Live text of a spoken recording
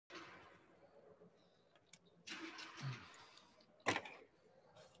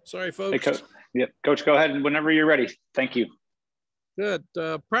Sorry, Hey, folks. Coach, go ahead whenever you're ready. Thank you. Good.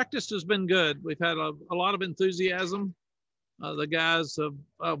 Practice has been good. We've had a lot of enthusiasm. The guys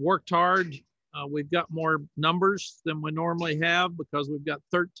have worked hard. We've got more numbers than we normally have because we've got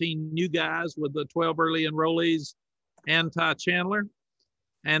 13 new guys with the 12 early enrollees and THI Chandler.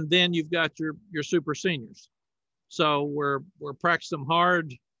 And then you've got your super seniors. So we're practicing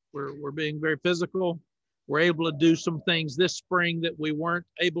hard. We're being very physical. We're able to do some things this spring that we weren't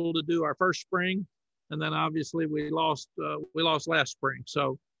able to do our first spring. And then obviously we lost last spring.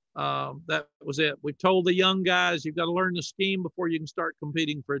 So that was it. We've told the young guys, you've got to learn the scheme before you can start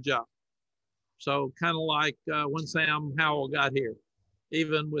competing for a job. So kind of like when Sam Howell got here,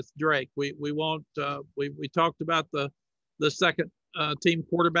 even with Drake, we talked about the second team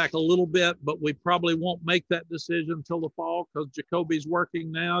quarterback a little bit, but we probably won't make that decision until the fall because Jacoby's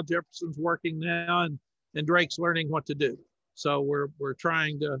working now, Jefferson's working now, and Drake's learning what to do. So we're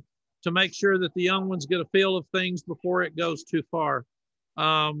trying to make sure that the young ones get a feel of things before it goes too far.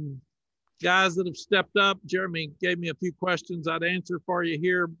 Guys that have stepped up, Jeremy gave me a few questions I'd answer for you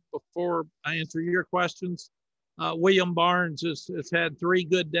here before I answer your questions. William Barnes has had 3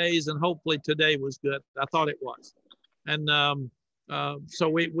 good days, and hopefully today was good. I thought it was. And so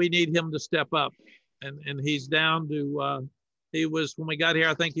we need him to step up. And he's down to, he was, when we got here,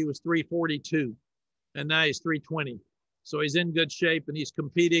 I think he was 342, and now he's 320. So he's in good shape and he's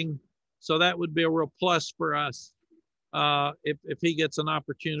competing. So that would be a real plus for us if he gets an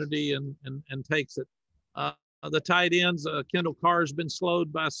opportunity and takes it. The tight ends, Kendall Carr's been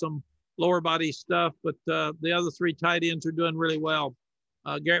slowed by some lower body stuff, but the other 3 tight ends are doing really well.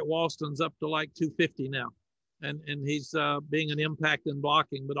 Garrett Walston's up to like 250 now, and he's being an impact in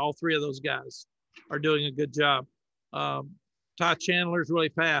blocking, but all 3 of those guys are doing a good job. Ty Chandler's really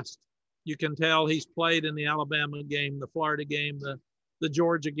fast. You can tell he's played in the Alabama game, the Florida game, the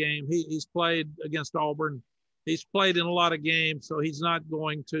Georgia game. He's played against Auburn. He's played in a lot of games, so he's not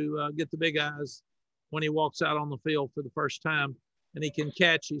going to get the big eyes when he walks out on the field for the first time. And he can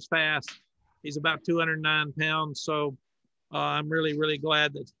catch. He's fast. He's about 209 pounds. So I'm really, really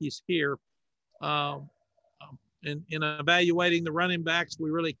glad that he's here. In evaluating the running backs, we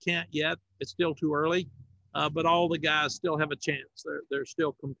really can't yet. It's still too early, but all the guys still have a chance. They're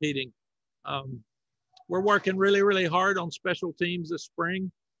still competing. We're working really, really hard on special teams this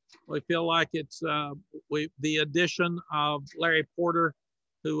spring. We feel like it's the addition of Larry Porter,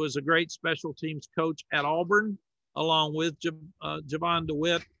 who was a great special teams coach at Auburn, along with Javon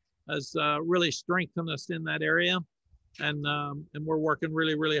DeWitt, has really strengthened us in that area. And we're working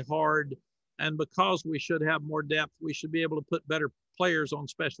really, really hard. And because we should have more depth, we should be able to put better players on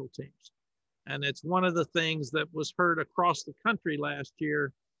special teams. And it's one of the things that was heard across the country last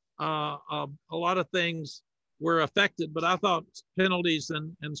year. A lot of things were affected, but I thought penalties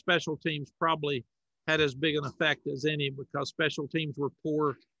and special teams probably had as big an effect as any because special teams were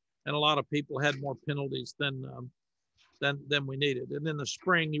poor and a lot of people had more penalties than we needed. And in the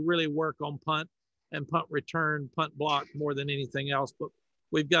spring, you really work on punt and punt return, punt block more than anything else. But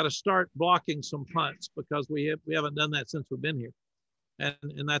we've got to start blocking some punts because we haven't done that since we've been here.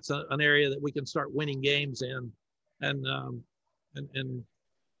 And that's an area that we can start winning games in. And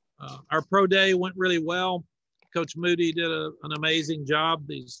our pro day went really well. Coach Moody did an amazing job.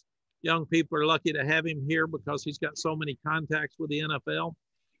 These young people are lucky to have him here because he's got so many contacts with the NFL.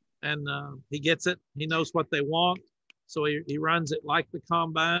 And he gets it. He knows what they want. So he runs it like the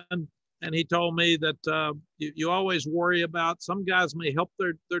combine. And he told me that you always worry about some guys may help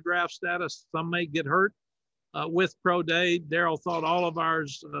their draft status. Some may get hurt. With Pro Day, Daryl thought all of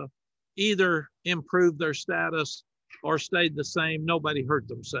ours either improved their status or stayed the same. Nobody hurt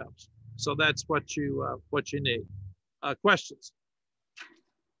themselves. So that's what you need. Questions?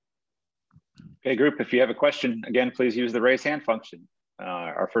 Okay, group, if you have a question, again, please use the raise hand function.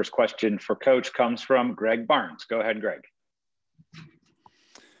 Our first question for Coach comes from Greg Barnes. Go ahead, Greg.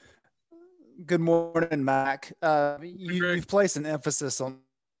 Good morning, Mac. You've placed an emphasis on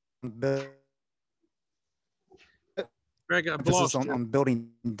building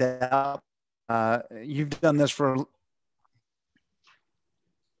depth. You've done this for.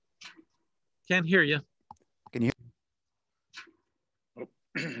 Can't hear you. Can you?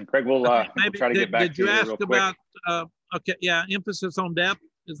 Greg, we'll try to get back to you real quick. Did you ask about? Okay, yeah, emphasis on depth.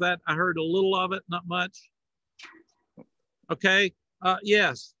 Is that I heard a little of it, not much. Okay.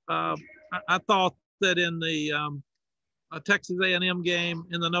 Yes. I thought that in the Texas A&M game,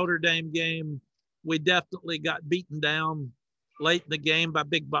 in the Notre Dame game, we definitely got beaten down late in the game by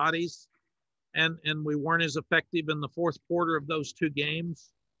big bodies, and we weren't as effective in the fourth quarter of those 2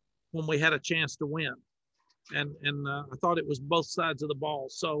 games when we had a chance to win. I thought it was both sides of the ball.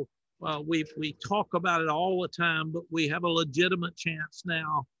 So we talk about it all the time, but we have a legitimate chance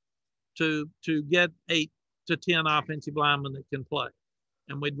now to get 8 to 10 offensive linemen that can play,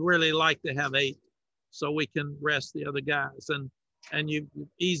 and we'd really like to have 8 so we can rest the other guys. And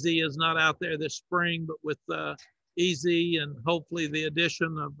Easy is not out there this spring, but with Easy and hopefully the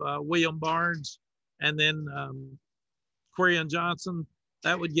addition of William Barnes and then Quarian Johnson,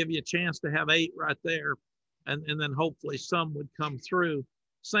 that would give you a chance to have 8 right there. And then hopefully some would come through.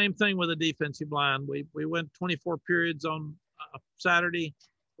 Same thing with the defensive line. We went 24 periods on Saturday.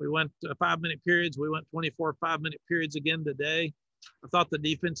 We went 5-minute periods. We went 24 5-minute periods again today. I thought the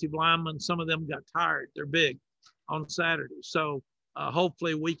defensive linemen, some of them got tired. They're big on Saturday. So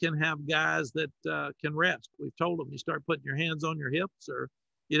hopefully we can have guys that can rest. We've told them, you start putting your hands on your hips or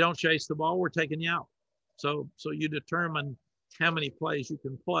you don't chase the ball, we're taking you out. So you determine how many plays you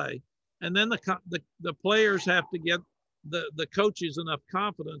can play. And then the players have to get the coaches enough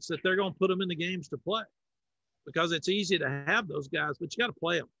confidence that they're going to put them in the games to play, because it's easy to have those guys, but you got to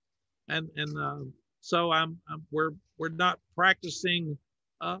play them. And so we're not practicing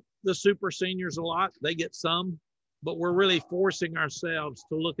the super seniors a lot. They get some, but we're really forcing ourselves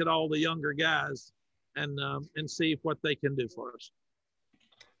to look at all the younger guys and see what they can do for us.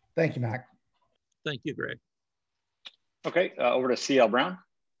 Thank you, Mac. Thank you, Greg. Okay, over to CL Brown.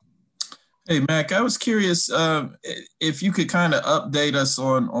 Hey, Mac, I was curious if you could kind of update us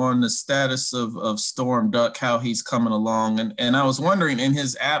on the status of Storm Duck, how he's coming along. And I was wondering, in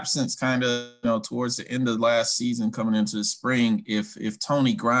his absence kind of towards the end of last season coming into the spring, if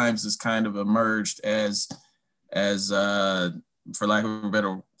Tony Grimes has kind of emerged as for lack of a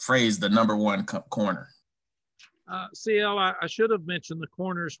better phrase, the #1 corner. CL, I should have mentioned the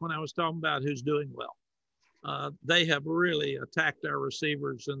corners when I was talking about who's doing well. They have really attacked our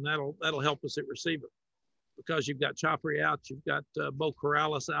receivers, and that'll help us at receiver, because you've got Choppery out, you've got Bo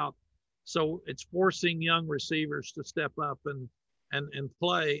Corrales out, so it's forcing young receivers to step up and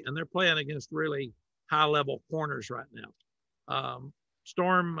play, and they're playing against really high-level corners right now.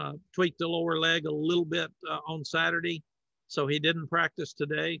 Storm tweaked the lower leg a little bit on Saturday, so he didn't practice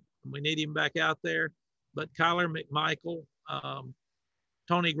today. We need him back out there, but Kyler McMichael,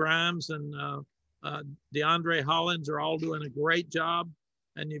 Tony Grimes, and DeAndre Hollins are all doing a great job.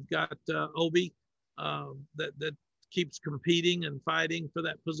 And you've got Obi that keeps competing and fighting for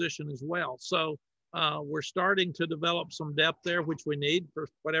that position as well. So we're starting to develop some depth there, which we need. For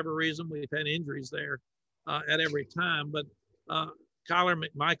whatever reason, we've had injuries there at every time. But Kyler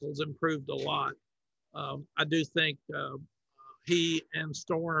McMichael's improved a lot. I do think he and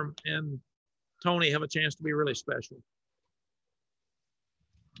Storm and Tony have a chance to be really special.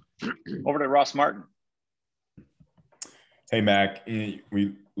 Over to Ross Martin. Hey, Mac,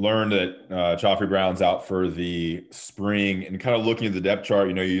 we learned that Joffrey Brown's out for the spring, and kind of looking at the depth chart,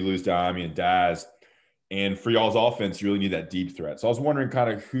 you lose Diami and Daz, and for y'all's offense, you really need that deep threat. So I was wondering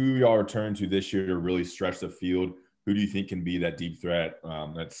kind of who y'all return to this year to really stretch the field. Who do you think can be that deep threat,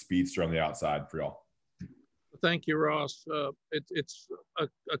 that speedster on the outside for y'all? Thank you, Ross. It's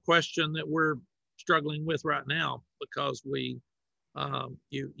a question that we're struggling with right now, because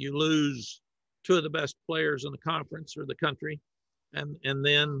you lose 2 of the best players in the conference or the country, and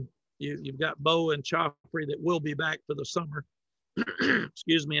then you've got Bo and Choppery that will be back for the summer,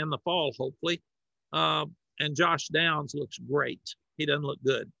 excuse me, in the fall hopefully. And Josh Downs looks great. He doesn't look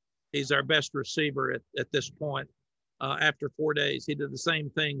good. He's our best receiver at this point. After 4 days, he did the same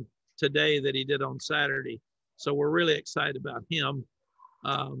thing today that he did on Saturday. So we're really excited about him.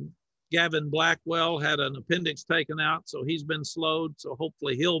 Gavin Blackwell had an appendix taken out, so he's been slowed. So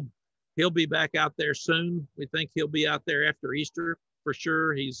hopefully he'll be back out there soon. We think he'll be out there after Easter for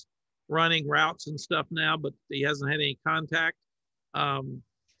sure. He's running routes and stuff now, but he hasn't had any contact.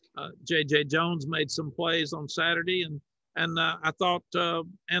 J.J. Jones made some plays on Saturday, and I thought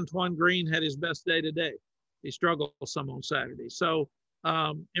Antoine Green had his best day today. He struggled some on Saturday. So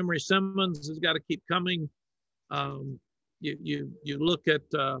Emory Simmons has got to keep coming. You look at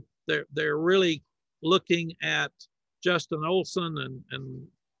they're really looking at Justin Olson and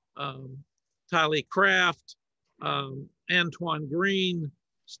Tylee Kraft, Antoine Green,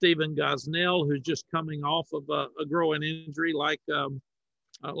 Stephen Gosnell, who's just coming off of a growing injury like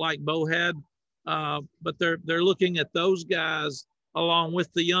Bo had. But they're looking at those guys along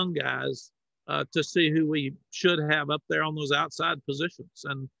with the young guys to see who we should have up there on those outside positions.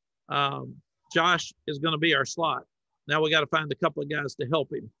 And Josh is going to be our slot. Now we got to find a couple of guys to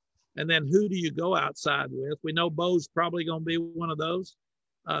help him. And then who do you go outside with? We know Bo's probably going to be one of those.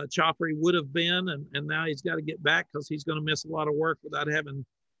 Choppery would have been, and now he's got to get back because he's going to miss a lot of work without having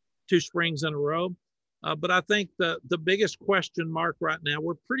 2 springs in a row. But I think the biggest question mark right now,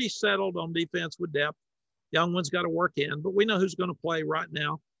 we're pretty settled on defense with depth. Young ones got to work in, but we know who's going to play right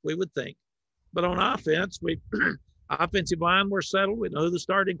now, we would think. But on offense, offensive line, we're settled. We know who the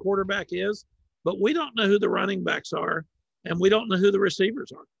starting quarterback is, but we don't know who the running backs are, and we don't know who the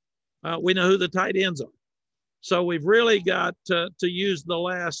receivers are. We know who the tight ends are. So we've really got to use the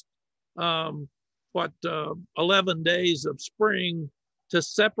last, 11 days of spring to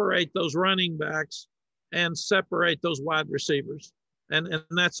separate those running backs and separate those wide receivers. And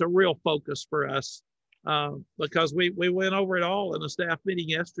that's a real focus for us because we went over it all in a staff meeting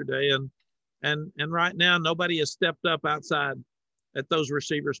yesterday. And right now, nobody has stepped up outside at those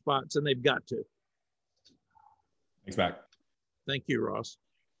receiver spots, and they've got to. Thanks, Mac. Thank you, Ross.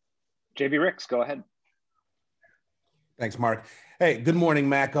 JB Ricks, go ahead. Thanks, Mark. Hey, good morning,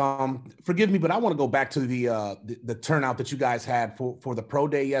 Mac. Forgive me, but I want to go back to the turnout that you guys had for the pro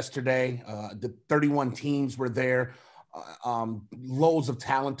day yesterday. The 31 teams were there, loads of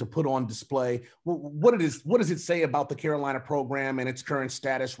talent to put on display. What does it say about the Carolina program and its current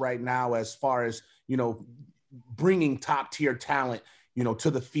status right now, as far as, bringing top tier talent,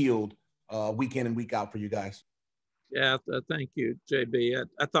 to the field week in and week out for you guys? Yeah, thank you, JB.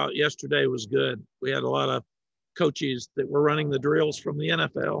 I thought yesterday was good. We had a lot of coaches that were running the drills from the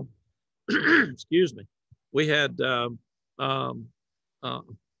NFL. Excuse me. We had a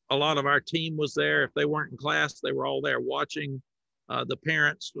lot of our team was there. If they weren't in class, they were all there watching. The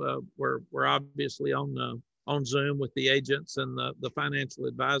parents were obviously on Zoom with the agents and the financial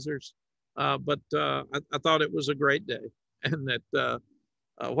advisors. But I thought it was a great day, and that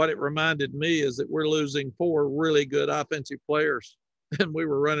what it reminded me is that we're losing 4 really good offensive players, and we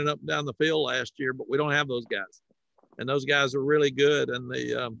were running up and down the field last year, but we don't have those guys, and those guys are really good. And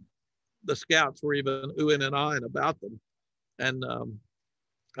the scouts were even oohing and ahhing about them, and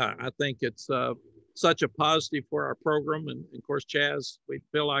I think it's such a positive for our program. And of course, Chaz, we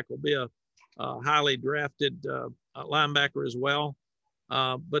feel like will be a highly drafted linebacker as well.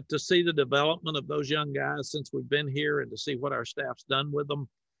 But to see the development of those young guys since we've been here, and to see what our staff's done with them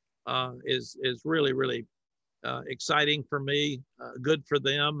is really, really exciting for me, good for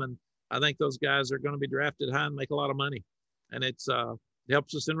them. And I think those guys are going to be drafted high and make a lot of money. And it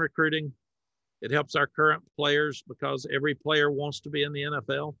helps us in recruiting. It helps our current players because every player wants to be in the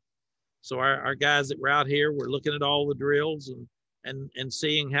NFL. So our guys that were out here, we're looking at all the drills and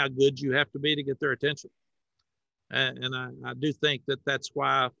seeing how good you have to be to get their attention. And I do think that that's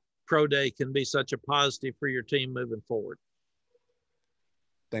why Pro Day can be such a positive for your team moving forward.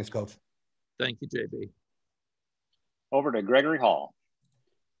 Thanks, Coach. Thank you, JB. Over to Gregory Hall.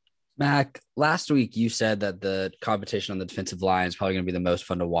 Mac, last week you said that the competition on the defensive line is probably going to be the most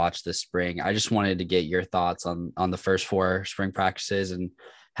fun to watch this spring. I just wanted to get your thoughts on the first 4 spring practices and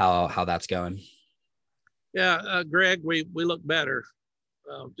how that's going. Yeah, Greg, we look better.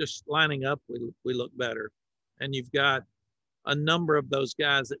 Just lining up, we look better. And you've got a number of those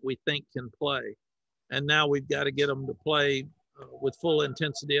guys that we think can play. And now we've got to get them to play with full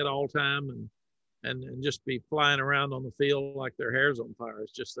intensity at all time and just be flying around on the field like their hair's on fire.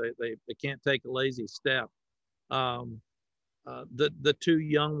 It's just they can't take a lazy step. The 2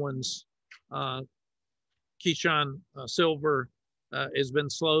 young ones, Keyshawn Silver has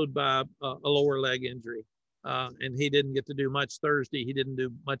been slowed by a lower leg injury. And he didn't get to do much Thursday. He didn't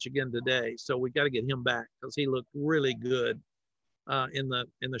do much again today. So we got to get him back because he looked really good in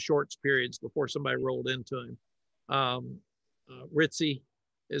the shorts periods before somebody rolled into him. Ritzy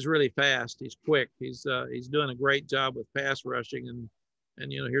is really fast. He's quick. He's doing a great job with pass rushing.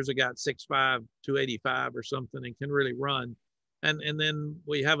 And here's a guy at 6'5", 285 or something, and can really run. And then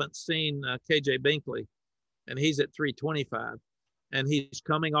we haven't seen KJ Binkley, and he's at 325. And he's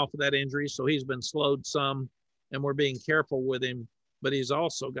coming off of that injury, so he's been slowed some, and we're being careful with him. But he's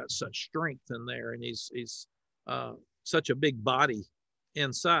also got such strength in there, and he's such a big body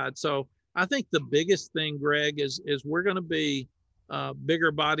inside. So I think the biggest thing, Greg, is we're going to be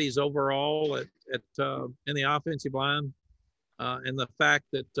bigger bodies overall at in the offensive line, and the fact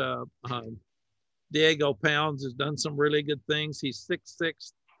that Diego Pounds has done some really good things. He's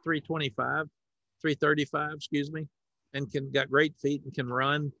 6'6", 335, excuse me. And got great feet and can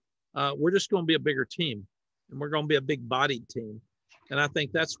run. We're just going to be a bigger team, and we're going to be a big bodied team. And I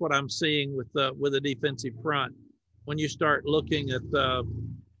think that's what I'm seeing with the defensive front. When you start looking at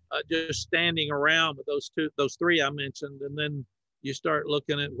just standing around with those 3 I mentioned, and then you start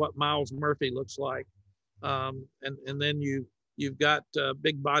looking at what Miles Murphy looks like, and then you've got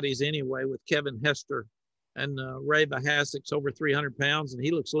big bodies anyway with Kevin Hester and Ray Bahasik's over 300 pounds, and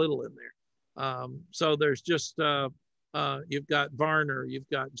he looks little in there. So there's just you've got Varner, you've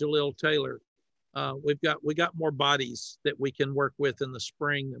got Jaleel Taylor, we got more bodies that we can work with in the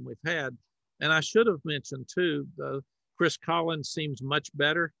spring than we've had. And I should have mentioned too, Chris Collins seems much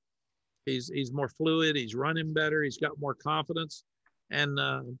better. He's more fluid. He's running better. He's got more confidence. And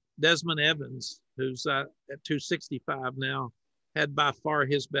Desmond Evans, who's at 265 now, had by far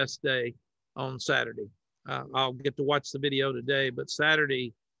his best day on Saturday. I'll get to watch the video today, but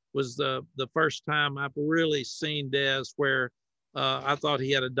Saturday was the first time I've really seen Des where I thought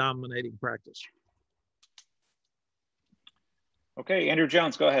he had a dominating practice. Okay, Andrew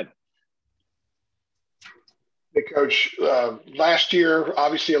Jones, go ahead. Hey, Coach. Last year,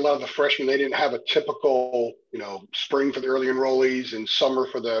 obviously, a lot of the freshmen, they didn't have a typical, spring for the early enrollees and summer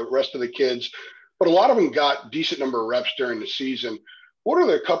for the rest of the kids, but a lot of them got decent number of reps during the season. What are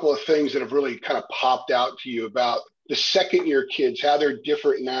the couple of things that have really kind of popped out to you about the second-year kids, how they're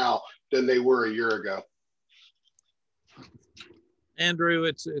different now than they were a year ago? Andrew,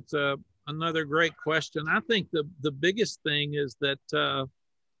 it's another great question. I think the biggest thing is that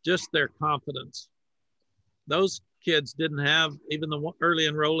just their confidence. Those kids didn't have, even the early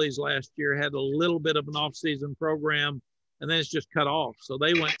enrollees last year had a little bit of an off-season program, and then it's just cut off. So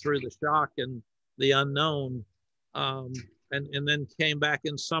they went through the shock and the unknown, and then came back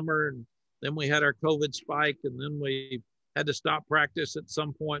in summer, and then we had our COVID spike, and then we had to stop practice at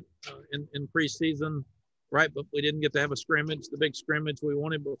some point in preseason, right? But we didn't get to have a scrimmage, the big scrimmage we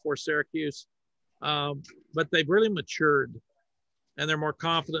wanted before Syracuse. But they've really matured, and they're more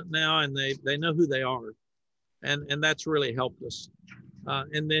confident now, and they know who they are. And that's really helped us.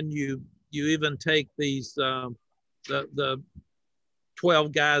 And then you even take these, the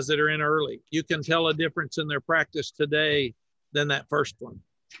 12 guys that are in early. You can tell a difference in their practice today than that first one.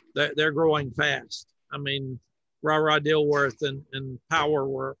 They're growing fast. I mean, Ra Dilworth and Power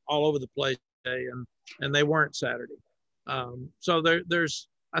were all over the place today, and they weren't Saturday. So there's,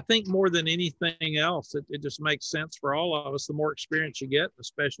 I think more than anything else, it just makes sense for all of us. The more experience you get,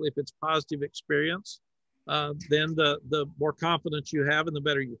 especially if it's positive experience, then the more confidence you have and the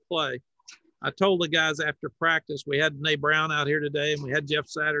better you play. I told the guys after practice, we had Nate Brown out here today and we had Jeff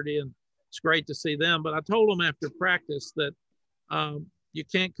Saturday, and it's great to see them. But I told them after practice that you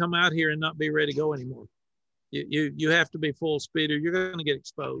can't come out here and not be ready to go anymore. You have to be full speed or you're going to get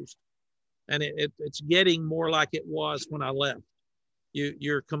exposed. And it's getting more like it was when I left.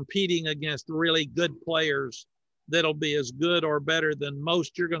 You're competing against really good players that'll be as good or better than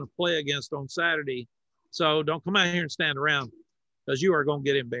most you're going to play against on Saturday. So don't come out here and stand around, because you are going to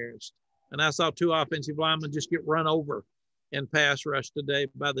get embarrassed. And I saw 2 offensive linemen just get run over in pass rush today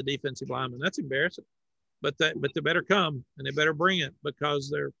by the defensive linemen. That's embarrassing. But they better come and they better bring it,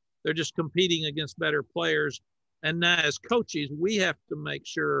 because they're just competing against better players. And now as coaches, we have to make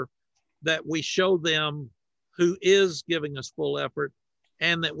sure that we show them who is giving us full effort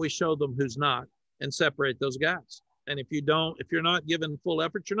and that we show them who's not, and separate those guys. And if you're not giving full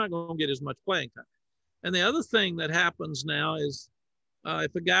effort, you're not going to get as much playing time. And the other thing that happens now is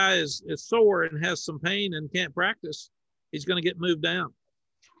if a guy is sore and has some pain and can't practice, he's going to get moved down.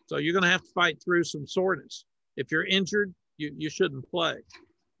 So you're going to have to fight through some soreness. If you're injured, you shouldn't play.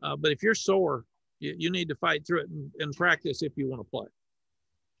 But if you're sore, you need to fight through it and practice if you want to play.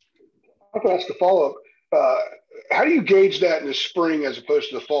 I can ask a follow-up. How do you gauge that in the spring as opposed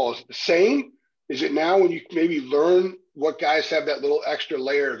to the fall? Is it the same? Is it now when you maybe learn what guys have that little extra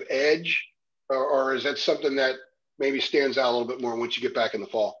layer of edge? Or is that something that maybe stands out a little bit more once you get back in the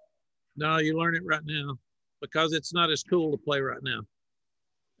fall? No, you learn it right now, because it's not as cool to play right now.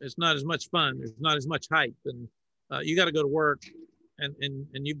 It's not as much fun. There's not as much hype, and you got to go to work, and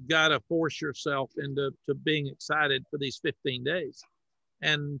you've got to force yourself into being excited for these 15 days.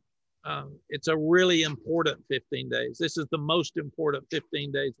 And it's a really important 15 days. This is the most important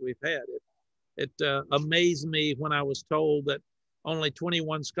 15 days we've had. It amazed me when I was told that only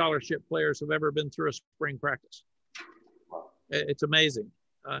 21 scholarship players have ever been through a spring practice. It's amazing.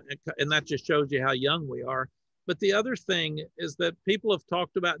 And that just shows you how young we are. But the other thing is that people have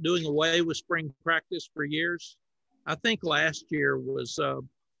talked about doing away with spring practice for years. I think last year was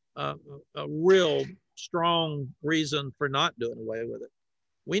a real strong reason for not doing away with it.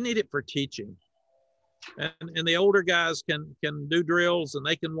 We need it for teaching. And the older guys can do drills and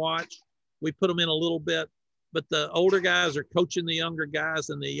they can watch. We put them in a little bit. But the older guys are coaching the younger guys,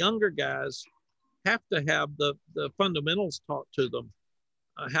 and the younger guys have to have the fundamentals taught to them,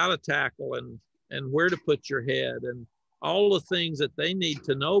 how to tackle and where to put your head and all the things that they need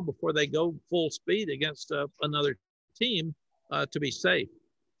to know before they go full speed against another team to be safe.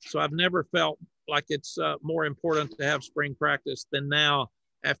 So I've never felt like it's more important to have spring practice than now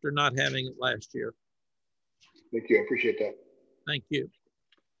after not having it last year. Thank you. I appreciate that. Thank you.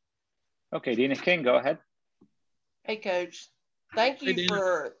 Okay, Dina King, go ahead. Hey, Coach. Thank you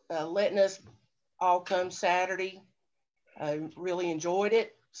for letting us all come Saturday. I really enjoyed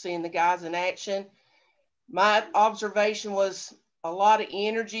it, seeing the guys in action. My observation was a lot of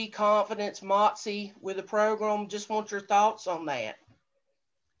energy, confidence, moxie with the program. Just want your thoughts on that.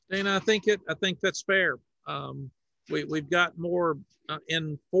 Dana, I think that's fair. We've got more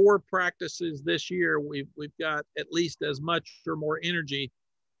in 4 practices this year. We've got at least as much or more energy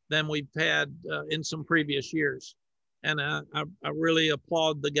than we've had in some previous years, and I really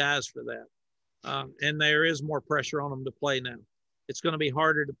applaud the guys for that. And there is more pressure on them to play now. It's going to be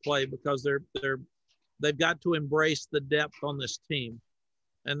harder to play because they've got to embrace the depth on this team,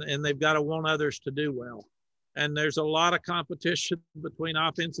 and they've got to want others to do well. And there's a lot of competition between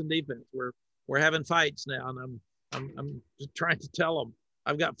offense and defense. We're having fights now, and I'm just trying to tell them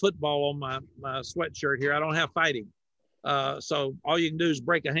I've got football on my sweatshirt here. I don't have fighting. So all you can do is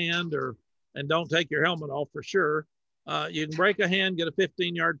break a hand and don't take your helmet off for sure. You can break a hand, get a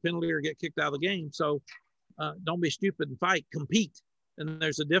 15-yard penalty, or get kicked out of the game. So don't be stupid and fight, compete. And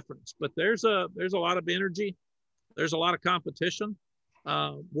there's a difference. But there's a lot of energy. There's a lot of competition.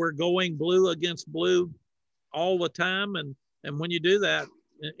 We're going blue against blue all the time. And when you do that,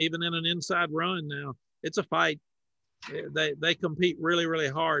 even in an inside run now, it's a fight. They compete really, really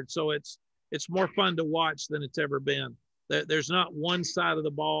hard. So it's more fun to watch than it's ever been. There's not one side of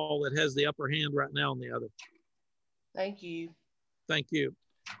the ball that has the upper hand right now on the other. Thank you. Thank you.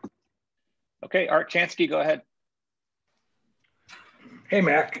 Okay, Art Chansky, go ahead. Hey,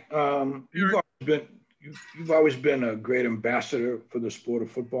 Mac. You've always been a great ambassador for the sport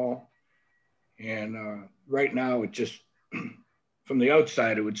of football. And right now, it just, from the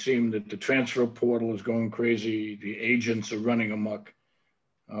outside, it would seem that the transfer portal is going crazy. The agents are running amok.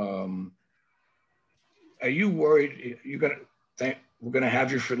 Are you worried? We're going to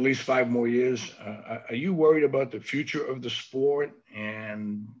have you for at least 5 more years. Are you worried about the future of the sport?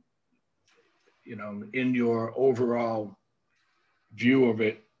 And, you know, in your overall view of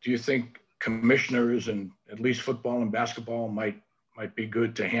it, do you think commissioners and at least football and basketball might be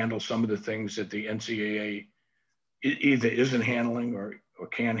good to handle some of the things that the NCAA either isn't handling or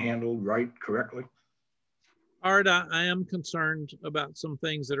can handle correctly? Art, I am concerned about some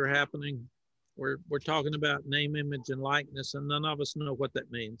things that are happening. We're talking about name, image, and likeness, and none of us know what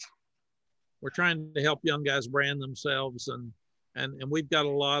that means. We're trying to help young guys brand themselves, and we've got a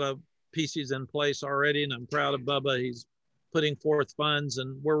lot of pieces in place already, and I'm proud of Bubba. He's putting forth funds,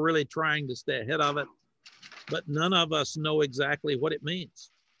 and we're really trying to stay ahead of it. But none of us know exactly what it means,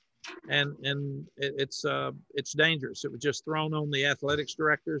 and it's dangerous. It was just thrown on the athletics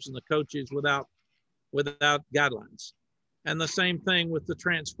directors and the coaches without guidelines. And the same thing with the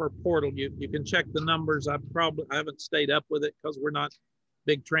transfer portal. You can check the numbers. I haven't stayed up with it because we're not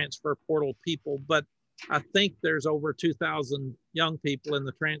big transfer portal people, but I think there's over 2,000 young people in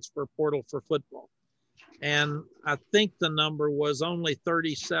the transfer portal for football. And I think the number was only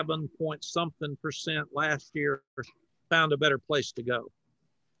 37-point-something% last year found a better place to go.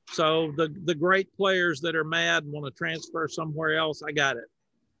 So the great players that are mad and want to transfer somewhere else, I got it.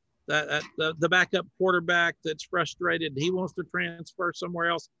 The backup quarterback that's frustrated, he wants to transfer somewhere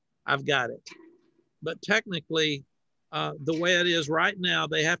else, I've got it. But technically, the way it is right now,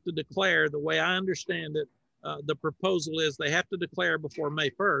 they have to declare, the way I understand it, the proposal is they have to declare before May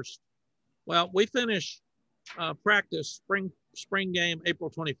 1st. Well, we finish practice, spring game, April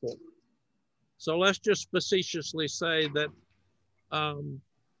 24th. So let's just facetiously say that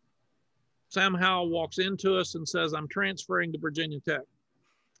Sam Howell walks into us and says, I'm transferring to Virginia Tech.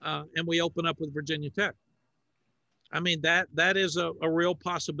 And we open up with Virginia Tech. I mean, that is a real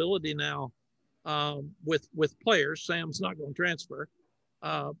possibility now with players. Sam's not going to transfer,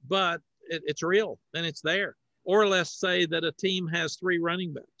 but it's real and it's there. Or let's say that a team has 3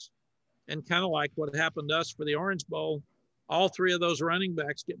 running backs, and kind of like what happened to us for the Orange Bowl, all 3 of those running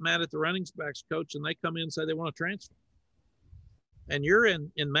backs get mad at the running backs coach, and they come in and say they want to transfer. And you're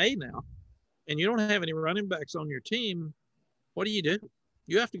in May now, and you don't have any running backs on your team. What do?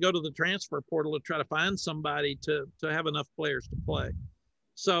 You have to go to the transfer portal to try to find somebody to have enough players to play.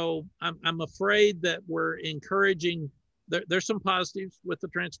 So I'm afraid that we're encouraging, there's some positives with the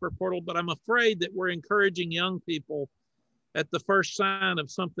transfer portal, but I'm afraid that we're encouraging young people at the first sign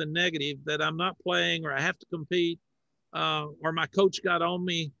of something negative, that I'm not playing or I have to compete or my coach got on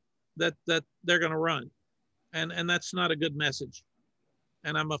me, that they're going to run. And that's not a good message.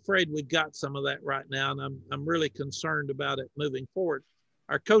 And I'm afraid we've got some of that right now. And I'm really concerned about it moving forward.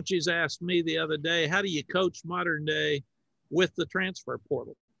 Our coaches asked me the other day, how do you coach modern day with the transfer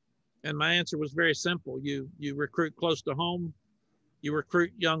portal? And my answer was very simple. You recruit close to home. You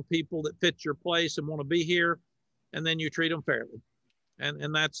recruit young people that fit your place and want to be here, and then you treat them fairly.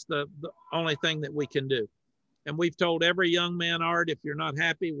 And that's the only thing that we can do. And we've told every young man, Art, if you're not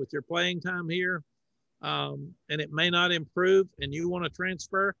happy with your playing time here, and it may not improve and you want to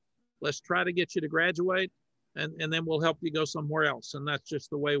transfer, let's try to get you to graduate, and then we'll help you go somewhere else. And that's just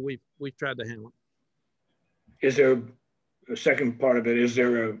the way we've tried to handle it. Is there a second part of it? Is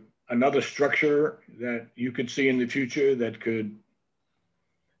there another structure that you could see in the future that could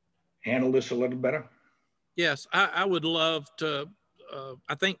handle this a little better? Yes, I would love to.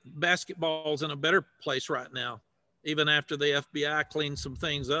 I think basketball's in a better place right now, even after the FBI cleaned some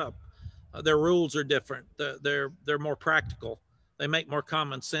things up. Their rules are different. They're more practical. They make more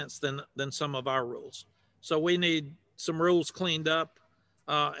common sense than some of our rules. So we need some rules cleaned up.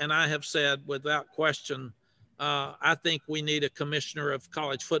 And I have said without question, I think we need a commissioner of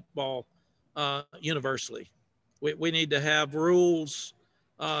college football universally. We need to have rules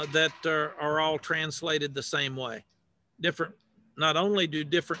that are all translated the same way. Not only do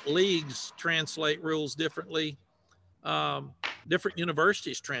different leagues translate rules differently, different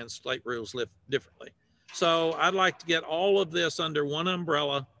universities translate rules differently. So I'd like to get all of this under one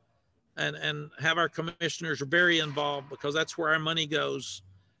umbrella and have our commissioners very involved, because that's where our money goes,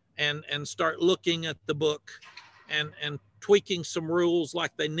 and start looking at the book and tweaking some rules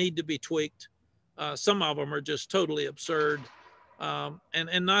like they need to be tweaked. Some of them are just totally absurd,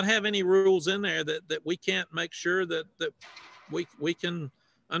 and not have any rules in there that we can't make sure that we can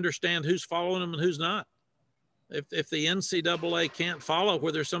understand who's following them and who's not. If the NCAA can't follow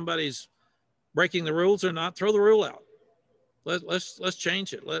whether somebody's breaking the rules or not, throw the rule out. Let's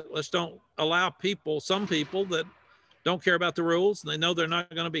change it. Let's don't allow some people that don't care about the rules and they know they're not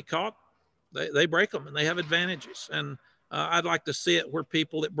going to be caught. They break them and they have advantages. And I'd like to see it where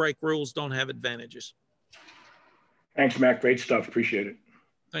people that break rules don't have advantages. Thanks, Mac. Great stuff. Appreciate it.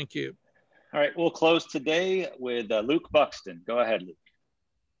 Thank you. All right, we'll close today with Luke Buxton. Go ahead, Luke.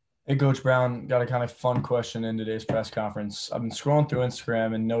 Hey, Coach Brown, got a kind of fun question in today's press conference. I've been scrolling through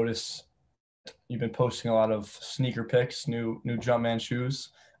Instagram and noticed you've been posting a lot of sneaker pics, new Jumpman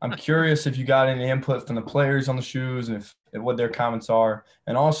shoes. I'm curious if you got any input from the players on the shoes and if what their comments are.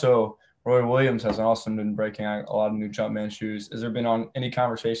 And also, Roy Williams has also been breaking out a lot of new Jumpman shoes. Has there been any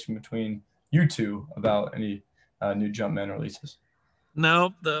conversation between you two about any new Jumpman releases?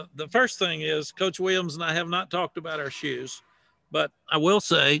 No, the first thing is Coach Williams and I have not talked about our shoes, but I will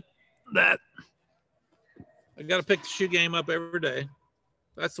say that I got to pick the shoe game up every day.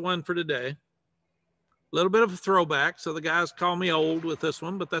 That's the one for today. A little bit of a throwback, so the guys call me old with this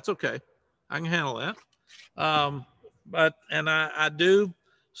one, but that's okay. I can handle that.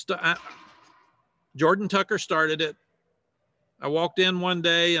 Jordan Tucker started it. I walked in one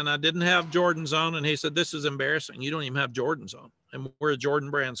day and I didn't have Jordans on, and he said, "This is embarrassing. You don't even have Jordans on, and we're a Jordan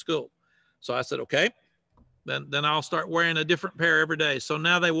brand school." So I said, "Okay, then I'll start wearing a different pair every day." So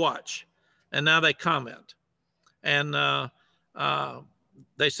now they watch, and now they comment, and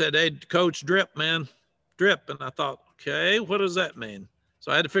they said, "Hey, Coach, drip, man, drip." And I thought, okay, what does that mean?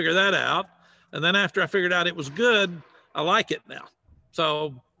 So I had to figure that out. And then after I figured out it was good, I like it now.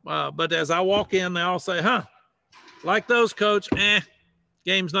 So, but as I walk in, they all say, "Huh, like those, Coach?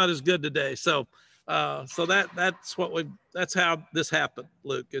 Game's not as good today." So that's how this happened,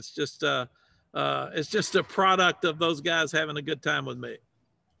 Luke. It's just a product of those guys having a good time with me.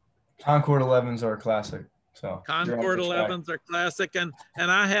 Concord 11s are a classic. So Concord 11s are classic, and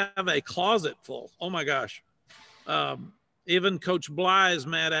I have a closet full. Oh my gosh. Even Coach Bly is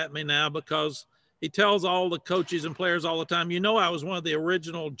mad at me now because he tells all the coaches and players all the time, I was one of the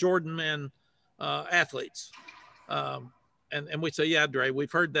original Jordan Man athletes. And we say, "Yeah, Dre,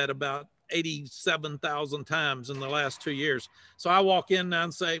 we've heard that about 87,000 times in the last 2 years." So I walk in now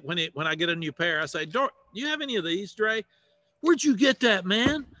and say, when I get a new pair, I say, "Do you have any of these, Dre? Where'd you get that,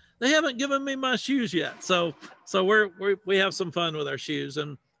 man? They haven't given me my shoes yet." So we have some fun with our shoes,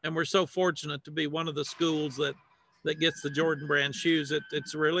 and we're so fortunate to be one of the schools that gets the Jordan brand shoes.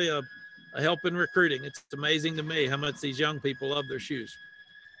 It's really a help in recruiting. It's amazing to me how much these young people love their shoes.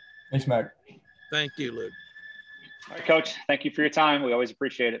 Thanks, Mac. Thank you, Luke. All right, Coach, thank you for your time. We always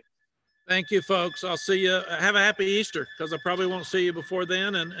appreciate it. Thank you, folks. I'll see you. Have a happy Easter, because I probably won't see you before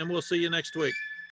then, and we'll see you next week.